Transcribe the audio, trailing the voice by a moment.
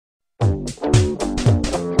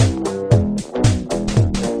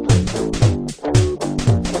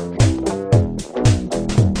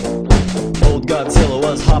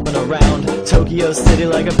around Tokyo City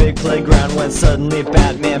like a big playground, when suddenly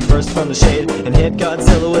Batman burst from the shade and hit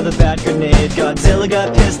Godzilla with a bat grenade. Godzilla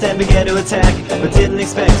got pissed and began to attack, but didn't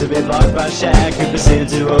expect to be blocked by Shaq, who proceeded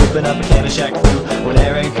to open up a can of Shaq Fu when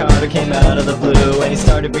Aaron Carter came out of the blue and he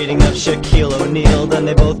started beating up Shaquille O'Neal. Then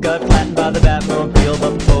they both got flattened by the Batmobile,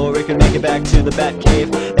 but before he could make it back to the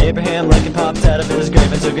Batcave, Abraham Lincoln popped out of his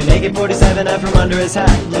grave and took an AK-47 out from under his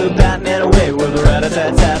hat, blew Batman away with a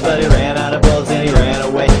rat-a-tat-tat. But he ran out of bullets and he ran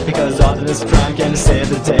away, because Optimus Prime came to save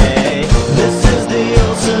the day. This is the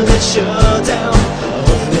ultimate showdown,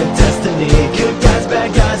 ultimate destiny. Good guys,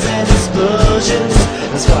 bad guys, and explosions,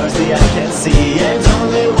 as far as the eye can see, and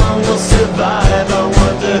only one will survive. I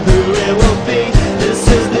wonder who it will be. This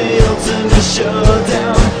is the ultimate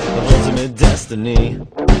showdown, ultimate destiny.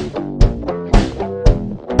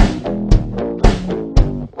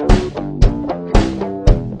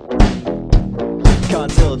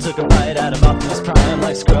 Godzilla took a bite out of Optimus Prime,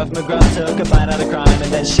 like Scruff McGruff took a bite out of crime.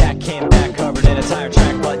 And then Shaq came back covered in a tire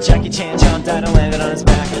track, but Jackie Chan jumped out and landed on his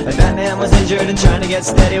back. And Batman was injured and trying to get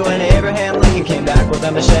steady when Abraham Lincoln came back with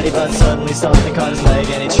a machete, but suddenly something caught his leg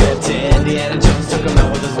and he tripped. Indiana Jones took him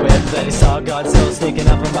out with his whip. Then he saw Godzilla sneaking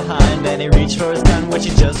up from behind, and he reached for his gun, which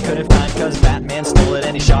he just couldn't find, cause Batman stole it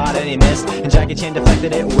and he shot and he missed, and Jackie Chan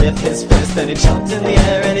deflected it with his fist. Then he jumped in the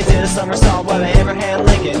air and he did a somersault while Abraham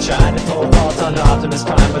Lincoln tried to pull a vault onto Optimus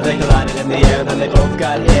Prime, but they collided in the air. Then they both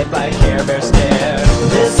got hit by a Care Bear stare.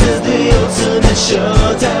 This is the ultimate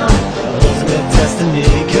showdown, ultimate destiny.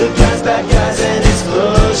 Good guys, bad guys, and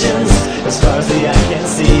explosions, as far as the eye can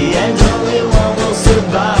see, and only one will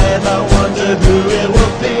survive. I wonder who it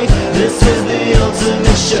will be. This is the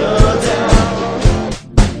ultimate showdown.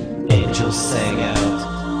 Angels sang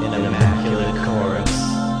out in an immaculate chorus.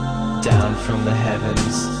 Down from the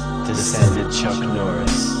heavens descended Chuck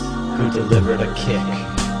Norris, who delivered a kick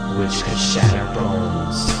which could shatter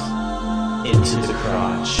bones into the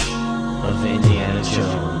crotch of Indiana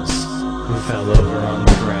Jones, who fell over on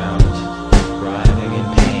the ground, writhing in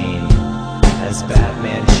pain, as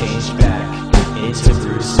Batman changed back into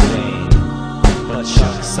Bruce Wayne. But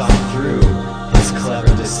Chuck saw through his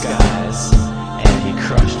clever disguise, and he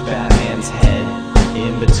crushed Batman's head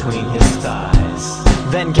in between his thighs.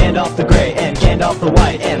 Then Gandalf the Grey and Gandalf the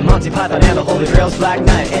White, and Monty Python and the Holy Grail's Black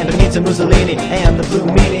Knight, and Benito Mussolini and the Blue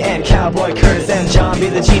Meanie, and Cowboy Curtis and John B.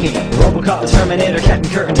 the Genie, Robocop, Terminator,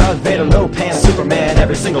 Captain Kirk and Darth Vader, Lopan, Superman,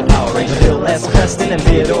 every single Power Ranger, Bill S. Preston and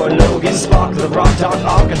Theodore Logan, Spock, the Rock, Doc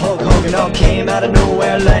Ock, and Hulk Hogan all came out of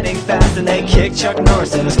nowhere lightning fast, and they kicked Chuck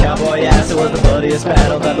Norris in his cowboy ass. It was the bloodiest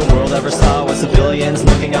battle that the world ever saw, with civilians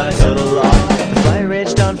looking on into the law. The fight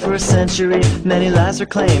raged on for a century, many lives were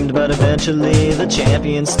claimed, but eventually the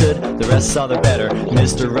champion stood. The rest saw the better,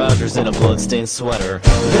 Mr. Rogers in a bloodstained sweater.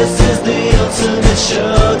 This is the ultimate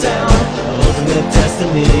showdown, ultimate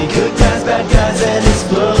destiny. Good guys, bad guys, and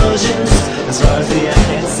explosions, as far as the eye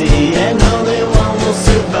can see, and only one will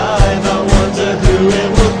survive. I wonder who it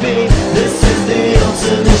will be. This is the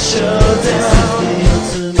ultimate showdown.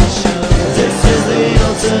 This is the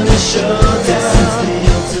ultimate showdown.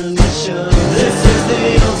 This is the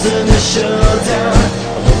ultimate showdown,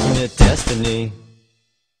 ultimate destiny.